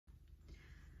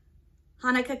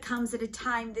Hanukkah comes at a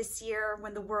time this year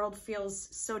when the world feels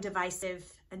so divisive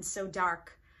and so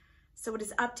dark. So it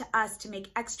is up to us to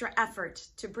make extra effort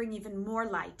to bring even more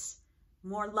light,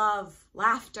 more love,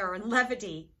 laughter, and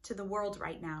levity to the world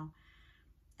right now.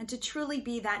 And to truly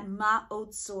be that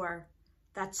Maoz Tzur,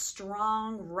 that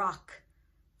strong rock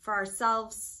for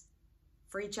ourselves,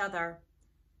 for each other,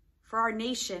 for our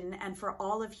nation, and for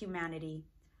all of humanity.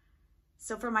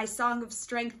 So for my song of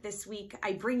strength this week,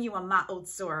 I bring you a Maoz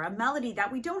Tzur, a melody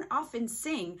that we don't often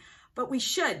sing, but we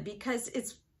should because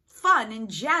it's fun and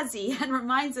jazzy and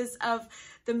reminds us of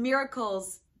the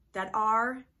miracles that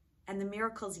are and the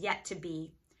miracles yet to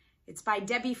be. It's by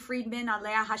Debbie Friedman,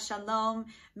 Alea HaShalom.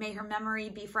 May her memory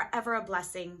be forever a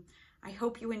blessing. I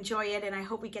hope you enjoy it, and I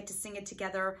hope we get to sing it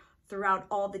together throughout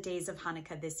all the days of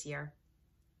Hanukkah this year.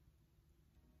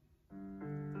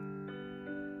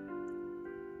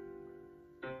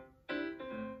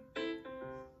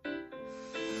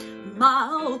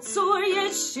 Maoz Tzur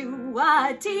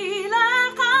Yeshuati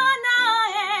Lechana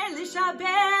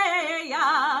Elishabeach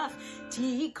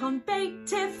Tikon Beit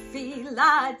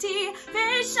Tefilati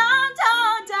V'Shanta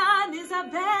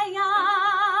Nizabeach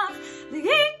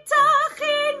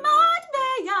L'Itachin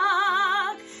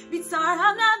Matbeach B'Tzar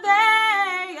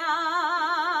HaNabeach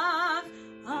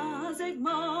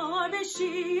Azegmor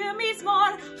B'Shir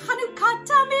Mizmor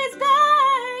Chanukata Mizbeach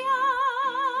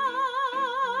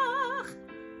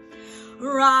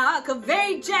Rock of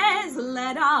ages,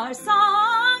 let our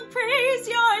song praise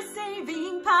your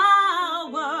saving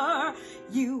power.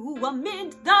 You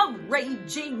amid the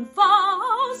raging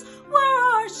falls were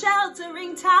our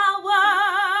sheltering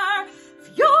tower.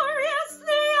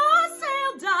 Furiously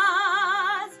assailed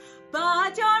us,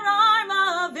 but your arm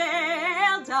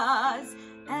availed us,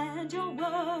 and your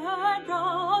word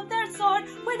brought their sword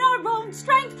when our own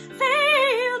strength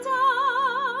failed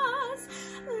us.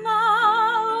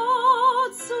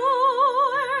 Maoz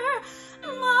Tzur,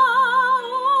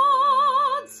 Maoz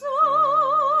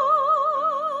Tzur.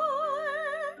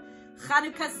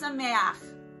 Hanukkah Sameach.